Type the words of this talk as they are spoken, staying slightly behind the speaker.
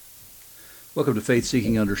Welcome to Faith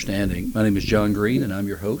Seeking Understanding. My name is John Green, and I'm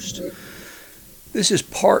your host. This is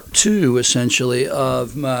part two, essentially,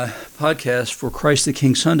 of my podcast for Christ the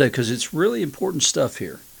King Sunday, because it's really important stuff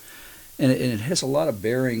here. And it has a lot of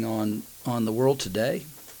bearing on the world today,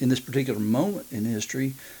 in this particular moment in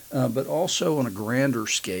history, but also on a grander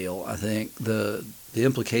scale. I think the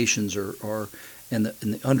implications are and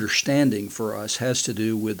the understanding for us has to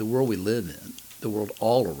do with the world we live in, the world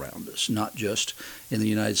all around us, not just in the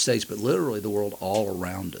United States, but literally the world all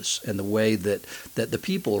around us, and the way that the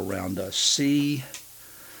people around us see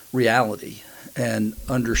reality and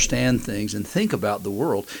understand things and think about the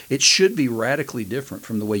world. It should be radically different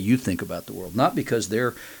from the way you think about the world, not because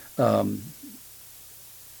they're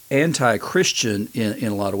anti-Christian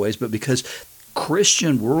in a lot of ways, but because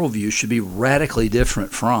Christian worldview should be radically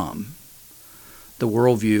different from the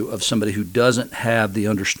worldview of somebody who doesn't have the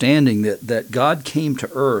understanding that God came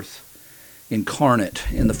to earth incarnate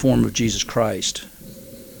in the form of Jesus Christ,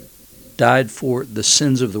 died for the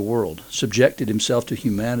sins of the world, subjected himself to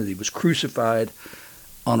humanity, was crucified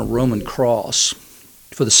on a Roman cross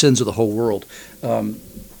for the sins of the whole world,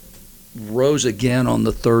 rose again on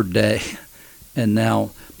the third day, and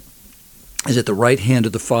now is at the right hand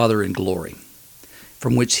of the Father in glory,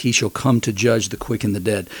 from which he shall come to judge the quick and the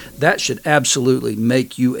dead. That should absolutely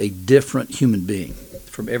make you a different human being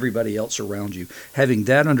from everybody else around you, having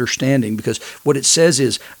that understanding, because what it says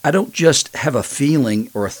is, I don't just have a feeling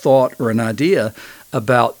or a thought or an idea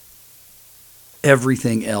about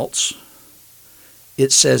everything else.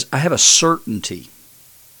 It says, I have a certainty,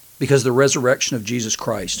 because of the resurrection of Jesus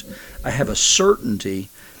Christ, I have a certainty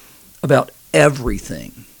about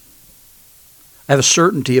everything. I have a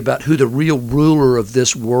certainty about who the real ruler of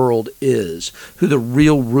this world is, who the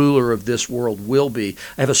real ruler of this world will be.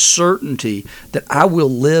 I have a certainty that I will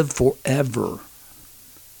live forever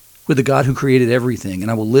with the God who created everything,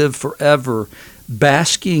 and I will live forever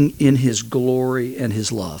basking in his glory and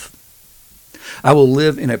his love. I will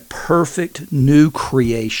live in a perfect new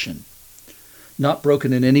creation, not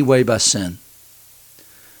broken in any way by sin,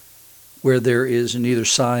 where there is neither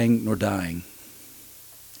sighing nor dying.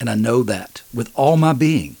 And I know that with all my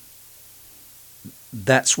being.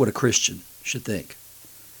 That's what a Christian should think.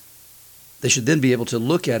 They should then be able to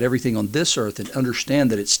look at everything on this earth and understand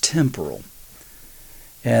that it's temporal.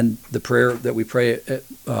 And the prayer that we pray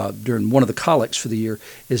during one of the collects for the year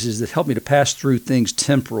is that help me to pass through things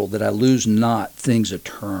temporal, that I lose not things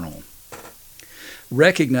eternal.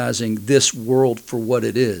 Recognizing this world for what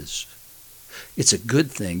it is. It's a good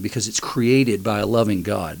thing because it's created by a loving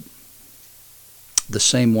God, the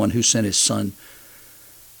same one who sent his Son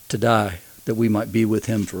to die that we might be with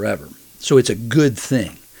him forever. So it's a good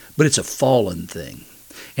thing, but it's a fallen thing,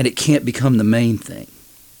 and it can't become the main thing.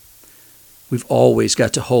 We've always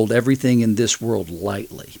got to hold everything in this world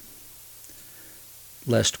lightly,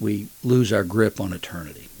 lest we lose our grip on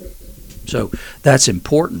eternity. So that's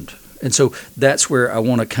important. And so that's where I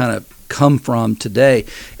want to kind of come from today,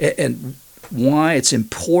 and why it's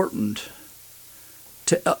important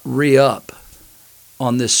to re-up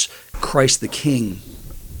on this Christ the King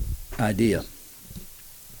idea.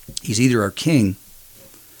 He's either our king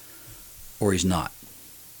or he's not.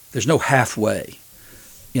 There's no halfway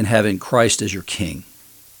in having Christ as your king.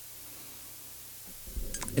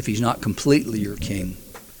 If he's not completely your king,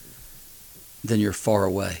 then you're far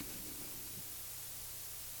away.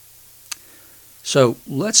 So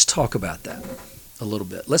let's talk about that a little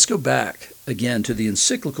bit. Let's go back again to the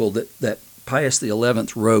encyclical that Pius XI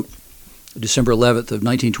wrote December 11th of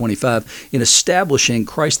 1925, in establishing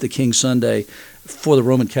Christ the King Sunday for the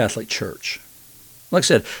Roman Catholic Church. Like I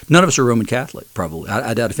said, none of us are Roman Catholic, probably.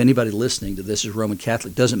 I doubt if anybody listening to this is Roman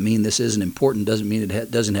Catholic. Doesn't mean this isn't important, doesn't mean it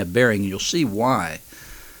doesn't have bearing, and you'll see why,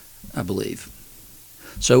 I believe.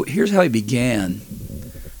 So here's how he began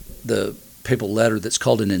the papal letter that's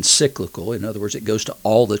called an encyclical. In other words, it goes to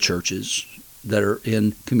all the churches that are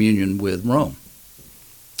in communion with Rome.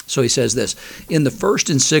 So he says this, in the first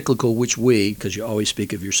encyclical which we, because you always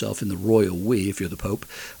speak of yourself in the royal we if you're the Pope,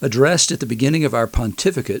 addressed at the beginning of our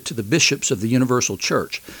pontificate to the bishops of the Universal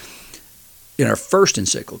Church. In our first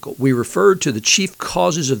encyclical, we referred to the chief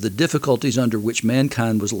causes of the difficulties under which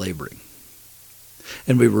mankind was laboring.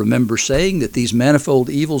 And we remember saying that these manifold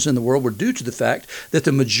evils in the world were due to the fact that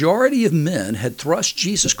the majority of men had thrust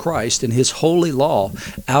Jesus Christ and his holy law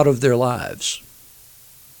out of their lives.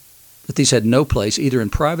 That these had no place either in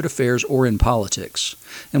private affairs or in politics.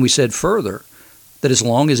 And we said further that as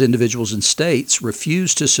long as individuals and states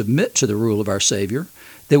refused to submit to the rule of our Savior,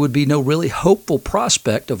 there would be no really hopeful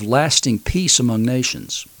prospect of lasting peace among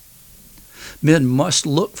nations. Men must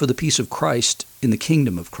look for the peace of Christ in the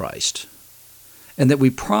kingdom of Christ. and that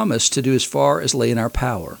we promise to do as far as lay in our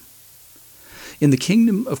power. In the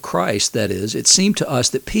kingdom of Christ, that is, it seemed to us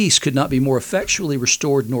that peace could not be more effectually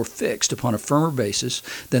restored nor fixed upon a firmer basis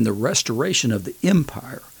than the restoration of the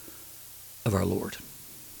empire of our Lord.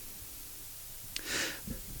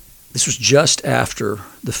 This was just after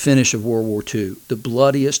the finish of World War II, the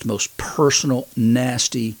bloodiest, most personal,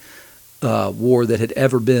 nasty war that had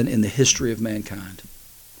ever been in the history of mankind.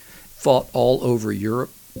 Fought all over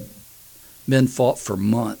Europe. Men fought for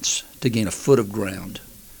months to gain a foot of ground.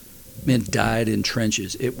 Men died in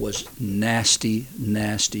trenches. It was nasty,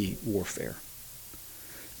 nasty warfare.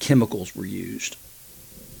 Chemicals were used.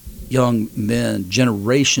 Young men,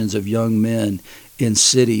 generations of young men in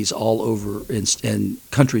cities all over, in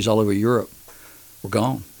countries all over Europe were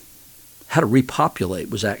gone. How to repopulate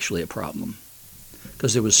was actually a problem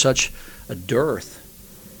because there was such a dearth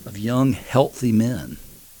of young, healthy men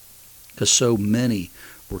because so many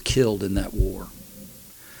were killed in that war.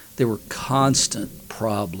 There were constant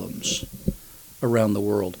problems around the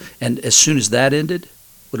world. And as soon as that ended,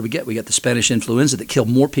 what did we get? We got the Spanish influenza that killed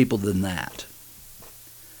more people than that.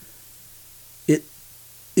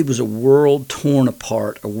 It was a world torn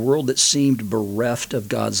apart, a world that seemed bereft of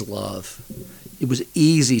God's love. It was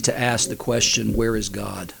easy to ask the question, where is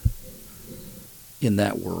God in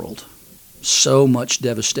that world? So much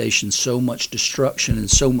devastation, so much destruction, and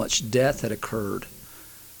so much death had occurred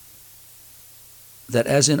that,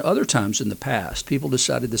 as in other times in the past, people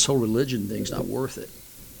decided this whole religion thing's not worth it.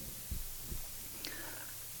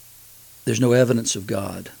 There's no evidence of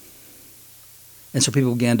God. And so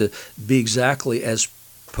people began to be exactly as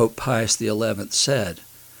Pope Pius XI said.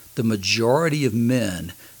 The majority of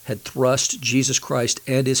men had thrust Jesus Christ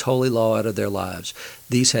and his holy law out of their lives.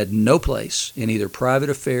 These had no place in either private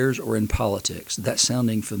affairs or in politics. Is that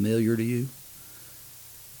sounding familiar to you?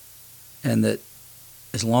 And that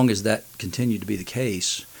as long as that continued to be the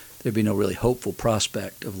case, there'd be no really hopeful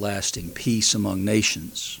prospect of lasting peace among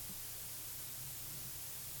nations.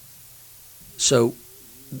 So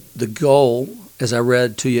the goal, as I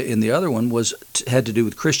read to you in the other one, had to do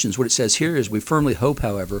with Christians. What it says here is, we firmly hope,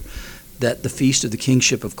 however, that the feast of the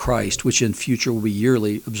kingship of Christ, which in future will be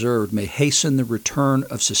yearly observed, may hasten the return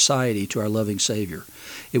of society to our loving Savior.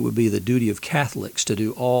 It would be the duty of Catholics to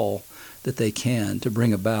do all that they can to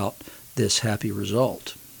bring about this happy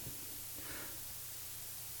result.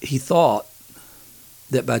 He thought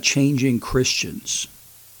that by changing Christians,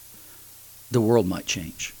 the world might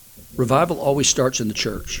change. Revival always starts in the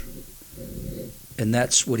church, and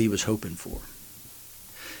that's what he was hoping for.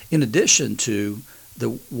 In addition to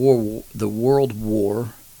the world war,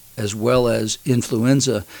 as well as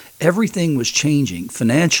influenza, everything was changing.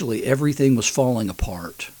 Financially, everything was falling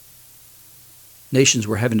apart. Nations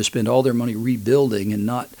were having to spend all their money rebuilding and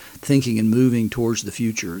not thinking and moving towards the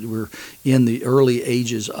future. We're in the early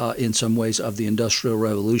ages, in some ways, of the Industrial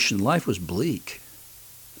Revolution. Life was bleak,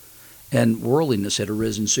 and worldliness had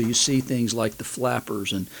arisen. So you see things like the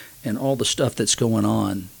flappers and all the stuff that's going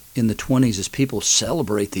on in the 20s as people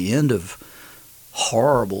celebrate the end of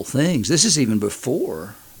horrible things. This is even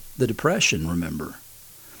before the Depression, remember.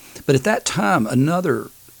 But at that time, another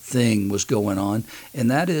thing was going on,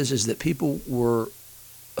 and that is that people were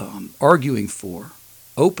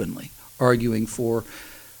openly arguing for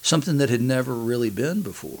something that had never really been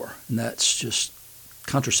before, and that's just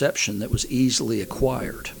contraception that was easily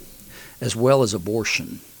acquired, as well as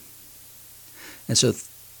abortion. And so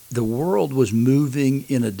the world was moving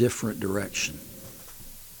in a different direction.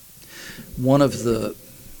 One of the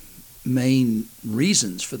main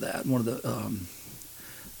reasons for that, one of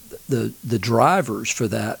the drivers for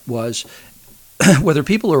that was whether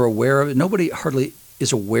people are aware of it. Nobody hardly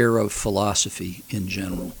is aware of philosophy in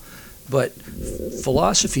general, but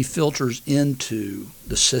philosophy filters into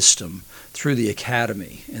the system through the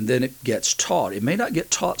academy, and then it gets taught. It may not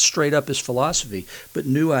get taught straight up as philosophy, but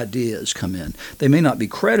new ideas come in. They may not be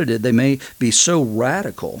credited. They may be so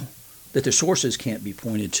radical that their sources can't be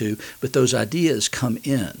pointed to, but those ideas come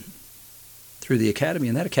in through the academy,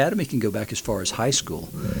 and that academy can go back as far as high school.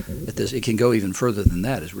 It can go even further than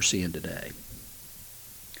that, as we're seeing today,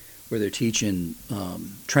 where they're teaching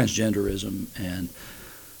transgenderism and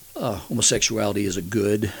homosexuality is a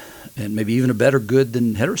good, and maybe even a better good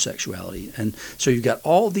than heterosexuality. And so you've got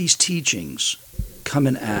all these teachings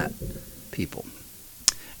coming at people,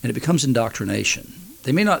 and it becomes indoctrination.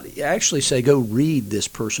 They may not actually say, go read this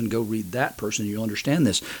person, go read that person, you'll understand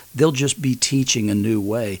this. They'll just be teaching a new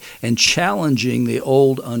way and challenging the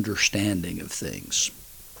old understanding of things.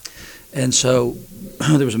 And so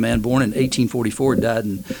there was a man born in 1844, died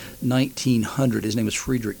in 1900. His name was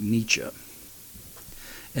Friedrich Nietzsche.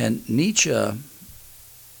 And Nietzsche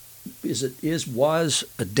was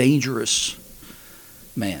a dangerous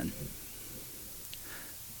man.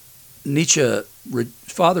 Nietzsche,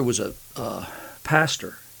 father was a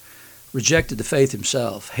pastor, rejected the faith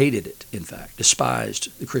himself, hated it, in fact,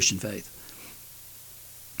 despised the Christian faith.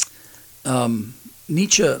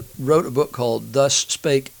 Nietzsche wrote a book called Thus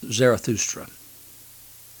Spake Zarathustra.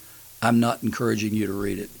 I'm not encouraging you to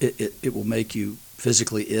read it. It will make you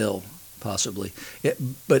physically ill, possibly.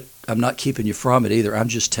 But I'm not keeping you from it either. I'm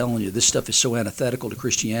just telling you, this stuff is so antithetical to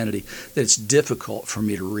Christianity that it's difficult for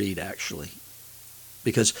me to read, actually,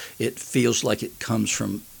 because it feels like it comes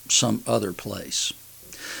from some other place.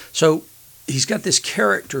 So he's got this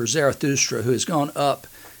character, Zarathustra, who has gone up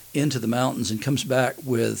into the mountains and comes back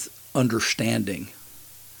with understanding.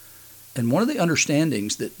 And one of the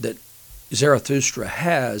understandings that Zarathustra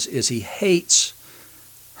has is he hates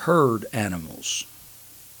herd animals.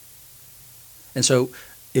 And so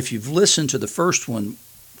if you've listened to the first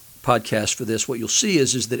podcast for this, what you'll see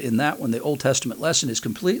is that in that one, the Old Testament lesson is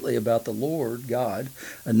completely about the Lord God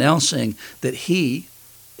announcing that he,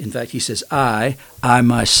 in fact, he says, I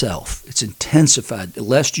myself. It's intensified,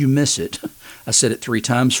 lest you miss it. I said it 3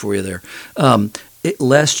 times for you there.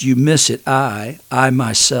 Lest you miss it, I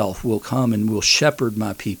myself will come and will shepherd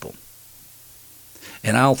my people.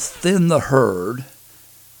 And I'll thin the herd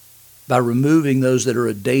by removing those that are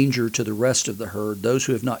a danger to the rest of the herd, those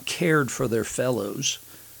who have not cared for their fellows.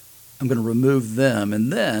 I'm going to remove them.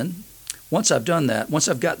 And then, once I've done that, once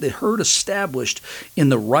I've got the herd established in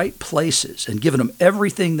the right places and given them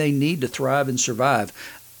everything they need to thrive and survive,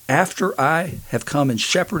 after I have come and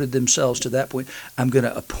shepherded themselves to that point, I'm going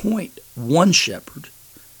to appoint one shepherd,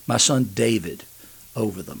 my son David,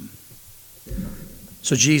 over them.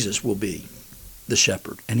 So Jesus will be the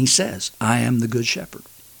shepherd. And he says, I am the good shepherd.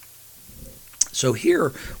 So here,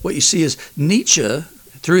 what you see is Nietzsche,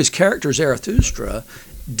 through his character Zarathustra,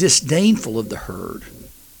 disdainful of the herd.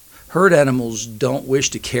 Herd animals don't wish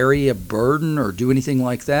to carry a burden or do anything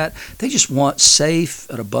like that. They just want safe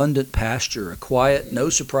and abundant pasture, a quiet, no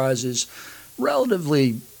surprises,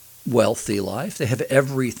 relatively wealthy life. They have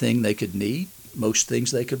everything they could need, most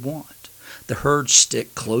things they could want. The herds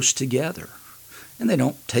stick close together, and they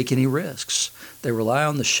don't take any risks. They rely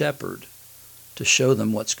on the shepherd to show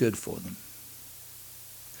them what's good for them.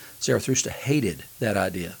 Zarathustra hated that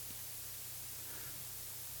idea.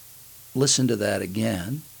 Listen to that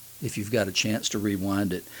again, if you've got a chance to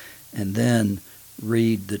rewind it, and then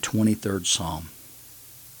read the 23rd Psalm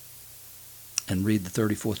and read the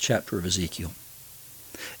 34th chapter of Ezekiel.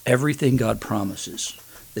 Everything God promises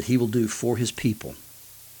that he will do for his people,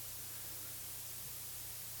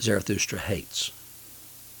 Zarathustra hates.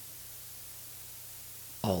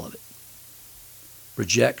 All of it.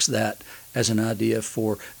 Rejects that as an idea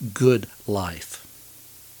for good life.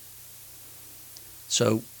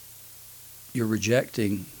 So you're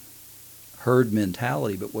rejecting herd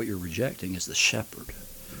mentality, but what you're rejecting is the shepherd,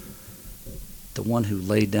 the one who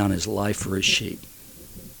laid down his life for his sheep,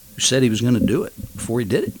 who said he was going to do it before he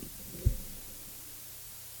did it.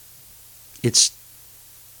 It's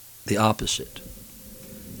the opposite,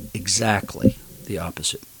 exactly the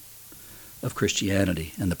opposite of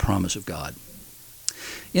Christianity and the promise of God.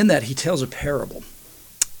 In that, he tells a parable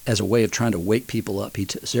as a way of trying to wake people up.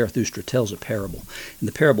 Zarathustra tells a parable, and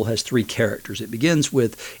the parable has 3 characters. It begins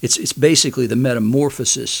with, it's basically the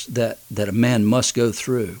metamorphosis that a man must go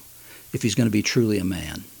through if he's going to be truly a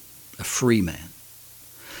man, a free man.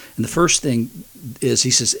 And the first thing is,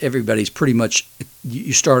 he says, everybody's pretty much,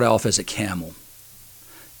 you start off as a camel.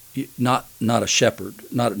 Not a shepherd,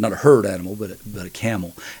 not a herd animal, but a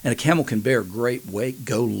camel. And a camel can bear great weight,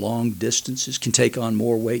 go long distances, can take on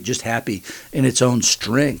more weight, just happy in its own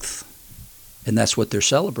strength. And that's what they're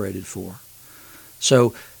celebrated for.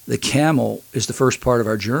 So the camel is the first part of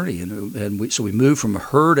our journey. So we move from a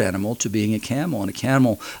herd animal to being a camel. And a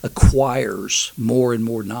camel acquires more and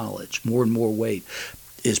more knowledge, more and more weight,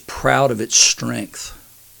 is proud of its strength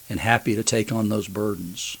and happy to take on those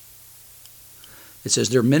burdens. It says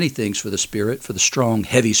there are many things for the spirit, for the strong,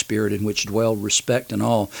 heavy spirit in which dwell respect and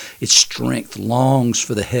awe. Its strength longs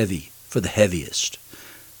for the heavy, for the heaviest.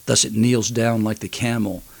 Thus it kneels down like the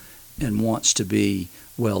camel and wants to be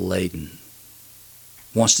well laden,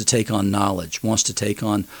 wants to take on knowledge, wants to take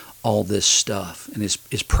on all this stuff, and is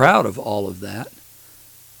proud of all of that.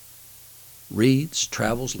 Reads,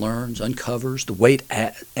 travels, learns, uncovers. The weight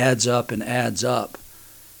adds up and adds up.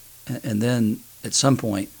 And then at some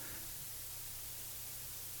point,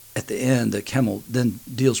 at the end, the camel then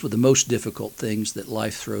deals with the most difficult things that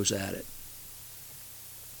life throws at it.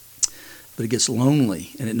 but it gets lonely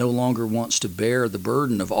and it no longer wants to bear the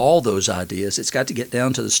burden of all those ideas. It's got to get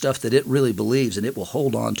down to the stuff that it really believes, and it will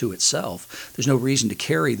hold on to itself. There's no reason to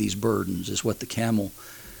carry these burdens, is what the camel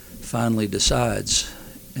finally decides.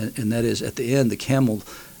 And that is, at the end, the camel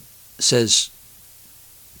says,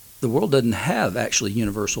 the world doesn't have actually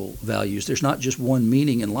universal values. There's not just one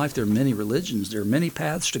meaning in life. There are many religions. There are many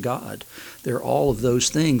paths to God. There are all of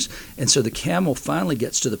those things. And so the camel finally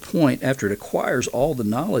gets to the point, after it acquires all the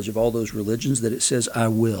knowledge of all those religions, that it says, I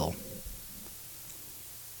will.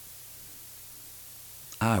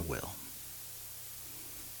 I will.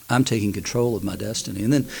 I'm taking control of my destiny.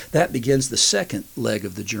 And then that begins the second leg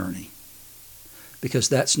of the journey, because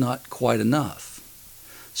that's not quite enough.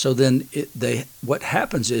 So then what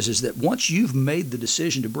happens is that once you've made the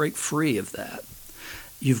decision to break free of that,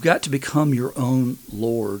 you've got to become your own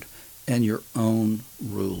Lord and your own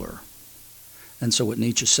ruler. And so what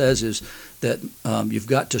Nietzsche says is that you've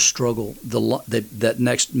got to struggle. That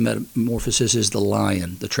next metamorphosis is the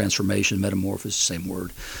lion. The transformation, metamorphosis, same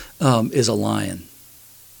word, is a lion.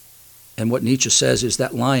 And what Nietzsche says is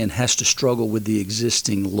that lion has to struggle with the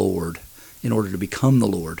existing Lord in order to become the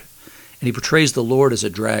Lord. And he portrays the Lord as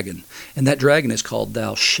a dragon. And that dragon is called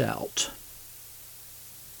thou shalt.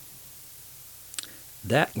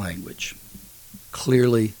 That language,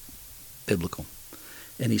 clearly biblical.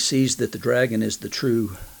 And he sees that the dragon is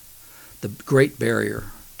the great barrier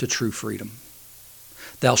to true freedom.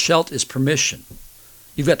 Thou shalt is permission.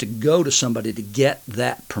 You've got to go to somebody to get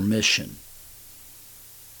that permission,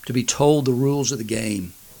 to be told the rules of the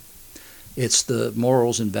game. It's the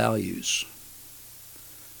morals and values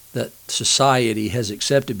that society has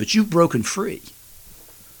accepted, but you've broken free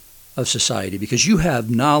of society because you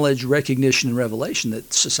have knowledge, recognition, and revelation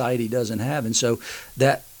that society doesn't have. And so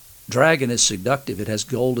that dragon is seductive. It has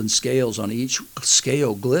golden scales. On each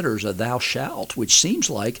scale glitters a thou shalt, which seems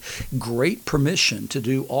like great permission to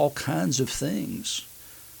do all kinds of things.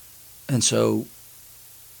 And so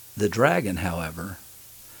the dragon, however,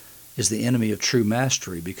 is the enemy of true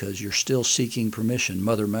mastery, because you're still seeking permission.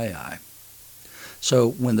 Mother, may I?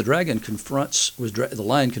 So when the lion confronts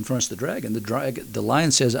the dragon, the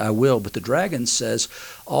lion says, I will, but the dragon says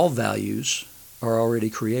all values are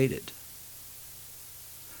already created.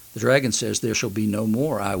 The dragon says, there shall be no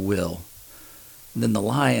more I will. And then the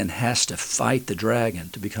lion has to fight the dragon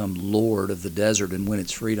to become Lord of the desert and win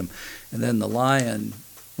its freedom. And then the lion,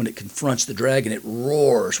 when it confronts the dragon, it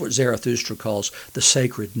roars, what Zarathustra calls the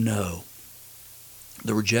sacred no,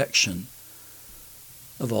 the rejection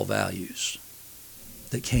of all values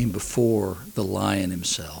that came before the lion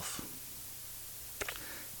himself.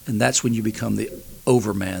 And that's when you become the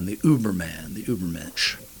overman, the uberman, the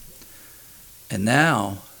ubermensch. And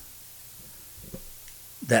now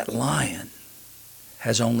that lion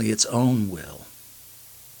has only its own will.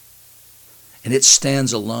 And it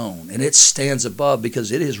stands alone, and it stands above,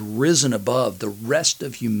 because it has risen above the rest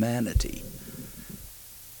of humanity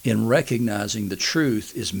in recognizing the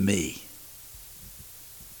truth is me.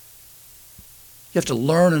 You have to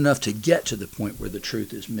learn enough to get to the point where the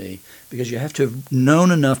truth is me, because you have to have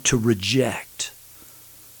known enough to reject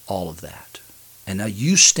all of that. And now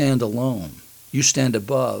you stand alone. You stand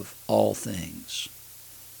above all things.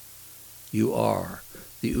 You are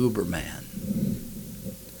the Uberman.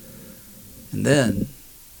 And then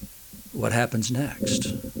what happens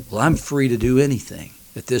next? Well, I'm free to do anything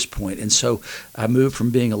at this point. And so I move from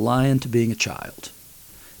being a lion to being a child.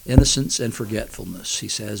 Innocence and forgetfulness, he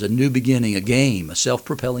says, a new beginning, a game, a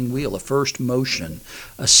self-propelling wheel, a first motion,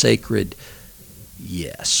 a sacred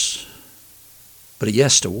yes. But a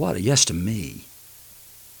yes to what? A yes to me.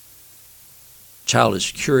 Child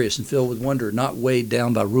is curious and filled with wonder, not weighed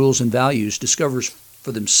down by rules and values, discovers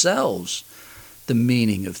for themselves the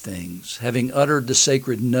meaning of things. Having uttered the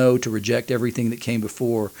sacred no to reject everything that came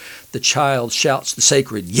before, the child shouts the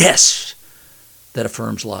sacred yes that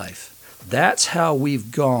affirms life. That's how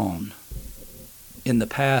we've gone in the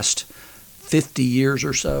past 50 years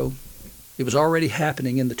or so. It was already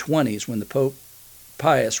happening in the 20s when the Pope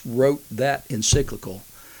Pius wrote that encyclical.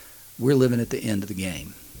 We're living at the end of the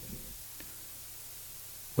game.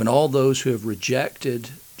 When all those who have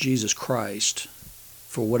rejected Jesus Christ,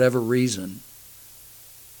 for whatever reason,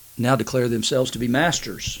 now declare themselves to be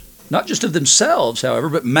masters, not just of themselves, however,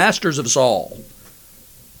 but masters of us all.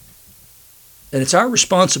 And it's our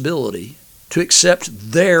responsibility to accept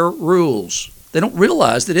their rules. They don't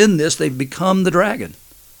realize that in this they've become the dragon.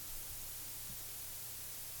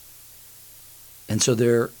 And so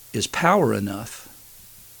there is power enough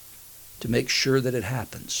to make sure that it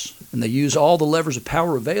happens. And they use all the levers of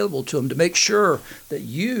power available to them to make sure that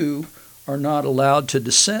you are not allowed to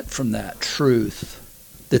dissent from that truth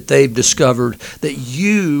that they've discovered that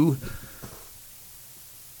you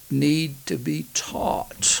need to be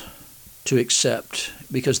taught to accept,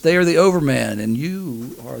 because they are the overman and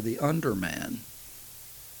you are the underman.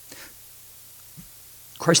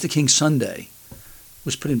 Christ the King Sunday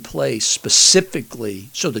was put in place specifically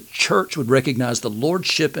so the church would recognize the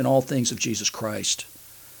lordship in all things of Jesus Christ.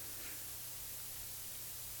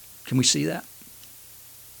 Can we see that?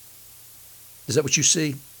 Is that what you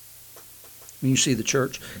see when you see the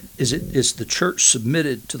church? Is the church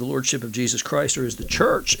submitted to the lordship of Jesus Christ, or is the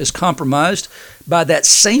church as compromised by that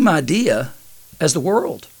same idea as the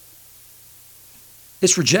world?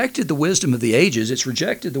 It's rejected the wisdom of the ages. It's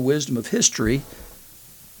rejected the wisdom of history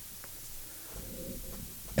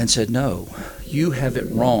and said, no, you have it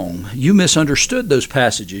wrong. You misunderstood those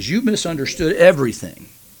passages. You misunderstood everything.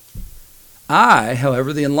 I,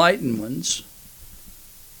 however, the enlightened ones,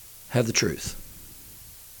 have the truth.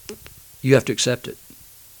 You have to accept it,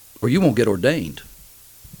 or you won't get ordained.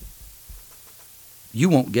 You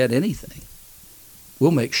won't get anything.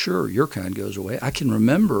 We'll make sure your kind goes away. I can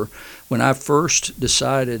remember when I first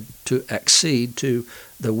decided to accede to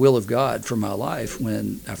the will of God for my life,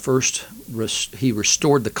 when I first he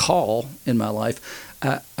restored the call in my life,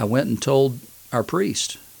 I went and told our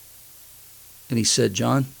priest. And he said,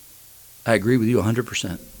 John, I agree with you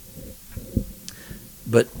 100%.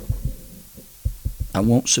 But I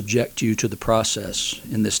won't subject you to the process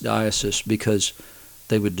in this diocese, because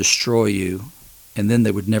they would destroy you, and then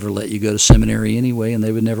they would never let you go to seminary anyway, and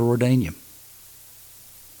they would never ordain you.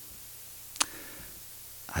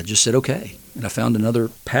 I just said, okay. And I found another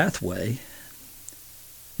pathway.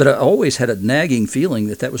 But I always had a nagging feeling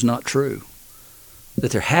that that was not true,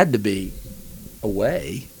 that there had to be a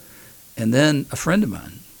way. And then a friend of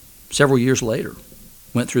mine, several years later,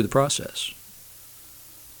 went through the process.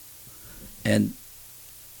 And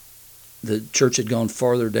the church had gone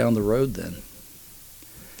farther down the road then.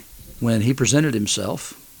 When he presented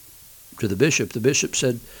himself to the bishop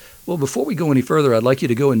said, well, before we go any further, I'd like you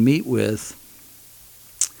to go and meet with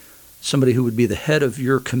somebody who would be the head of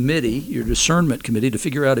your committee, your discernment committee, to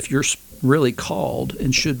figure out if you're really called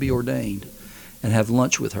and should be ordained, and have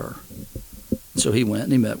lunch with her. So he went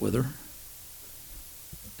and he met with her.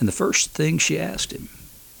 And the first thing she asked him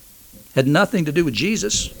had nothing to do with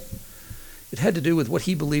Jesus. It had to do with what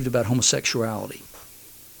he believed about homosexuality.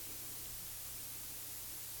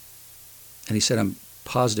 And he said, I'm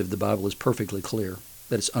positive the Bible is perfectly clear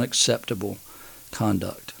that it's unacceptable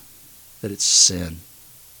conduct, that it's sin.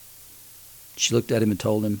 She looked at him and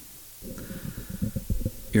told him,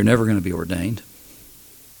 you're never going to be ordained,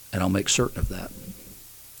 and I'll make certain of that.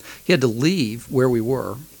 He had to leave where we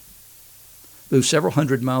were, move several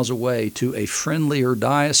hundred miles away to a friendlier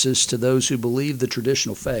diocese to those who believe the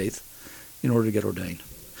traditional faith in order to get ordained.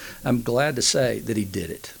 I'm glad to say that he did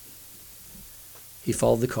it. He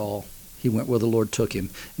followed the call. He went where the Lord took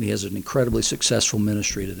him, and he has an incredibly successful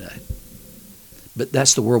ministry today. But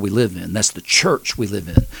that's the world we live in. That's the church we live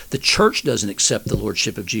in. The church doesn't accept the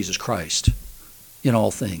lordship of Jesus Christ in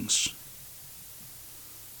all things.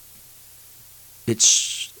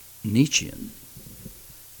 It's Nietzschean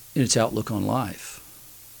in its outlook on life.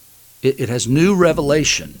 It has new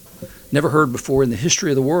revelation, never heard before in the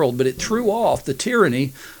history of the world, but it threw off the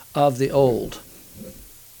tyranny of the old.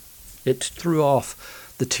 It threw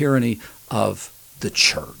off the tyranny of the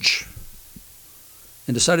church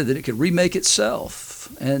and decided that it could remake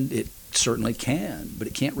itself. And it certainly can, but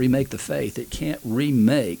it can't remake the faith. It can't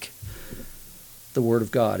remake the Word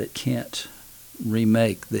of God. It can't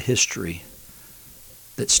remake the history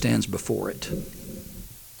that stands before it.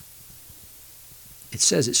 It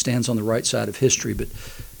says it stands on the right side of history, but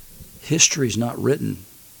history is not written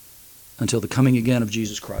until the coming again of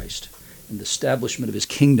Jesus Christ and the establishment of his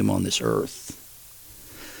kingdom on this earth.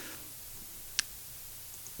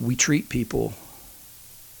 We treat people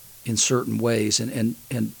in certain ways, and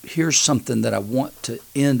here's something that I want to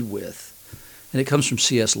end with, and it comes from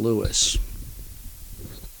C.S. Lewis.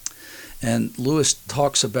 And Lewis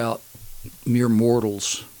talks about mere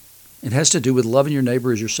mortals. It has to do with loving your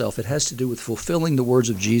neighbor as yourself. It has to do with fulfilling the words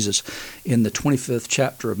of Jesus in the 25th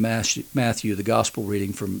chapter of Matthew, the gospel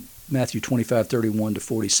reading from Matthew 25:31 to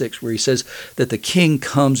 46, where he says that the king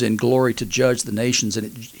comes in glory to judge the nations,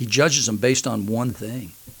 and he judges them based on one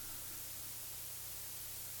thing.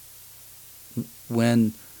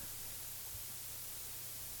 When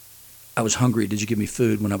I was hungry, did you give me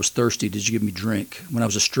food? When I was thirsty, did you give me drink? When I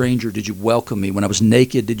was a stranger, did you welcome me? When I was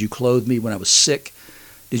naked, did you clothe me? When I was sick,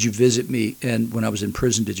 did you visit me? And when I was in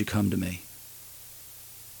prison, did you come to me?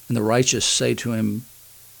 And the righteous say to him,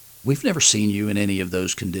 we've never seen you in any of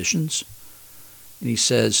those conditions. And he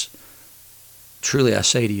says, Truly I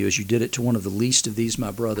say to you, as you did it to one of the least of these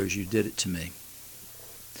my brothers, you did it to me.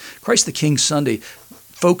 Christ the King Sunday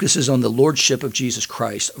focuses on the lordship of Jesus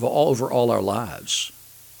Christ over all our lives.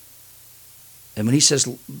 And when he says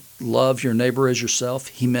love your neighbor as yourself,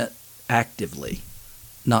 he meant actively,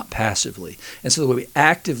 not passively. And so the way we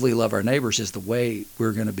actively love our neighbors is the way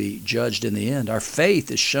we're going to be judged in the end. Our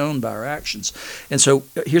faith is shown by our actions. And so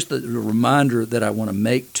here's the reminder that I want to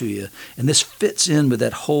make to you, and this fits in with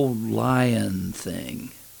that whole lion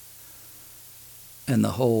thing and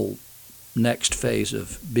the whole next phase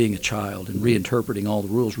of being a child and reinterpreting all the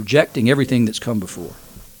rules, rejecting everything that's come before.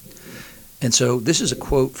 And so this is a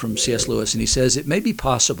quote from C.S. Lewis, and he says, it may be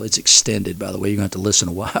possible, it's extended, by the way, you're going to have to listen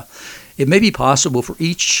a while. It may be possible for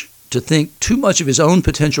each to think too much of his own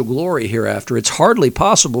potential glory hereafter. It's hardly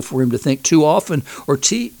possible for him to think too often or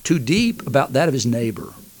too deep about that of his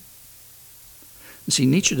neighbor. You see,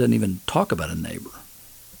 Nietzsche doesn't even talk about a neighbor.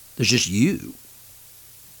 There's just you,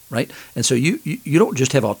 right? And so you don't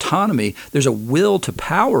just have autonomy. There's a will to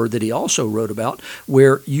power that he also wrote about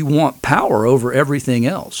where you want power over everything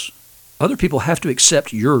else. Other people have to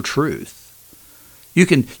accept your truth. You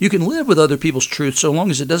can live with other people's truth so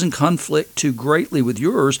long as it doesn't conflict too greatly with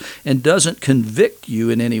yours and doesn't convict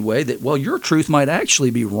you in any way that, well, your truth might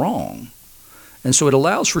actually be wrong. And so it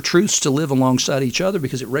allows for truths to live alongside each other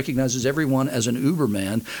because it recognizes everyone as an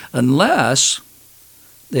Uberman unless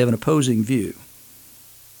they have an opposing view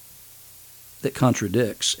that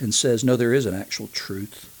contradicts and says, no, there is an actual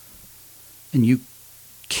truth. And you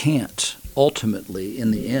can't ultimately,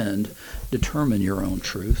 in the end, determine your own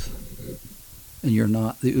truth. And you're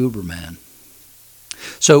not the Uberman.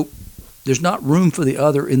 So there's not room for the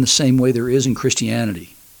other in the same way there is in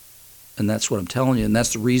Christianity. And that's what I'm telling you. And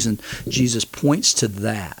that's the reason Jesus points to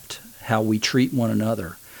that, how we treat one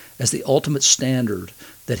another, as the ultimate standard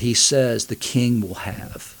that he says the king will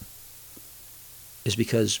have. Is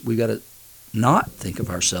because we got to not think of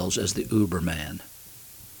ourselves as the Uberman.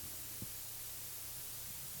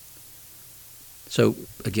 So,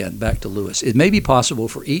 again, back to Lewis. It may be possible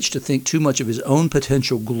for each to think too much of his own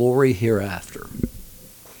potential glory hereafter.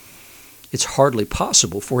 It's hardly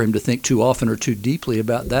possible for him to think too often or too deeply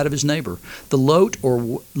about that of his neighbor. The load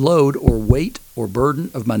or weight or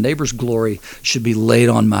burden of my neighbor's glory should be laid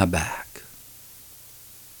on my back.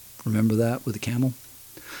 Remember that with the camel?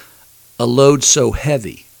 A load so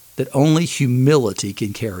heavy that only humility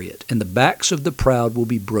can carry it, and the backs of the proud will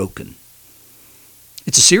be broken.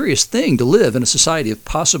 It's a serious thing to live in a society of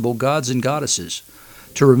possible gods and goddesses,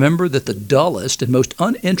 to remember that the dullest and most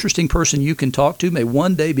uninteresting person you can talk to may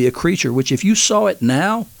one day be a creature which, if you saw it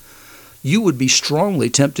now, you would be strongly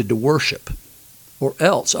tempted to worship, or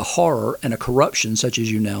else a horror and a corruption such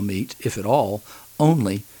as you now meet, if at all,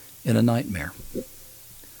 only in a nightmare.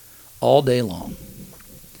 All day long,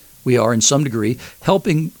 we are, in some degree,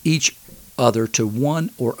 helping each other to one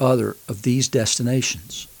or other of these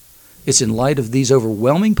destinations. It's in light of these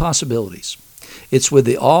overwhelming possibilities. It's with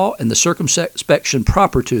the awe and the circumspection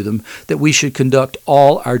proper to them that we should conduct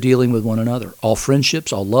all our dealing with one another, all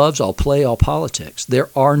friendships, all loves, all play, all politics. There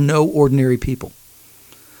are no ordinary people.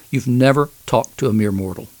 You've never talked to a mere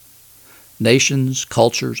mortal. Nations,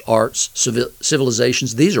 cultures, arts,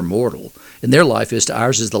 civilizations, these are mortal, and their life is to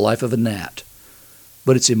ours is the life of a gnat.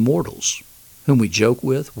 But it's immortals, whom we joke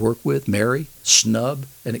with, work with, marry, snub,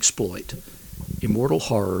 and exploit. Immortal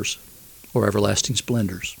horrors or everlasting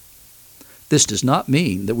splendors. This does not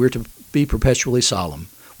mean that we're to be perpetually solemn.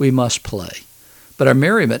 We must play. But our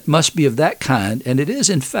merriment must be of that kind, and it is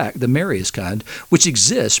in fact the merriest kind, which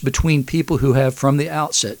exists between people who have from the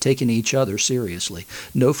outset taken each other seriously.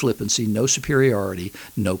 No flippancy, no superiority,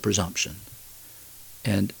 no presumption.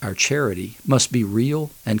 And our charity must be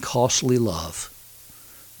real and costly love,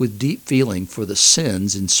 with deep feeling for the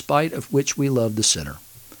sins in spite of which we love the sinner.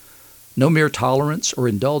 No mere tolerance or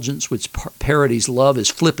indulgence which parodies love as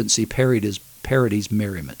flippancy parodies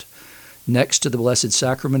merriment. Next to the Blessed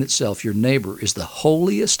Sacrament itself, your neighbor is the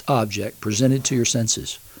holiest object presented to your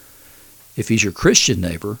senses. If he's your Christian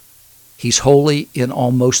neighbor, he's holy in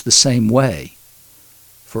almost the same way.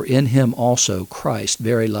 For in him also Christ,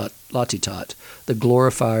 vere latitat, the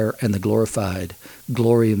glorifier and the glorified,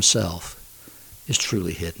 glory himself, is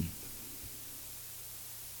truly hidden.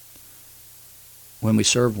 When we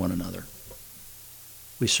serve one another,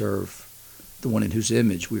 we serve the one in whose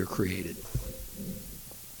image we are created.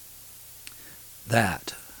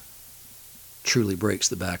 That truly breaks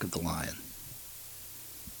the back of the lion.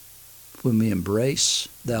 When we embrace,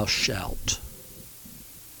 thou shalt,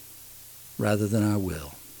 rather than I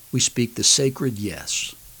will, we speak the sacred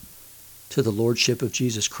yes to the Lordship of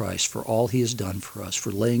Jesus Christ for all he has done for us,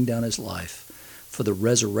 for laying down his life, for the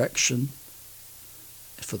resurrection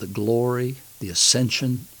for the glory, the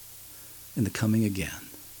ascension, and the coming again.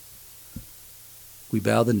 We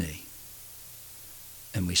bow the knee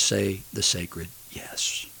and we say the sacred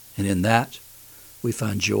yes. And in that, we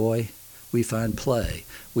find joy, we find play,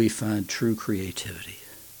 we find true creativity.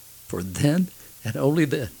 For then, and only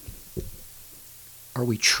then, are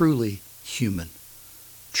we truly human,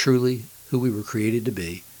 truly who we were created to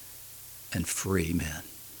be, and free men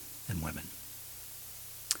and women.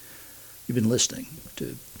 You've been listening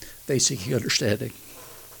to Basic Understanding.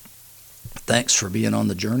 Thanks for being on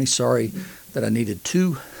the journey. Sorry that I needed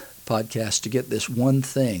 2 podcasts to get this one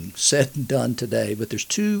thing said and done today, but there's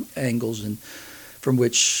 2 angles from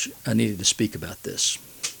which I needed to speak about this.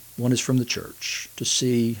 One is from the church, to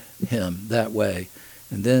see him that way,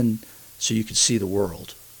 and then so you can see the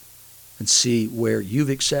world and see where you've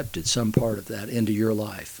accepted some part of that into your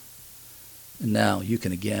life. And now you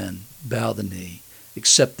can again bow the knee,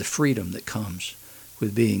 accept the freedom that comes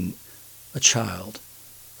with being a child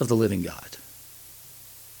of the living God.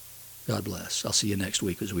 God bless. I'll see you next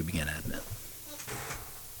week as we begin Advent.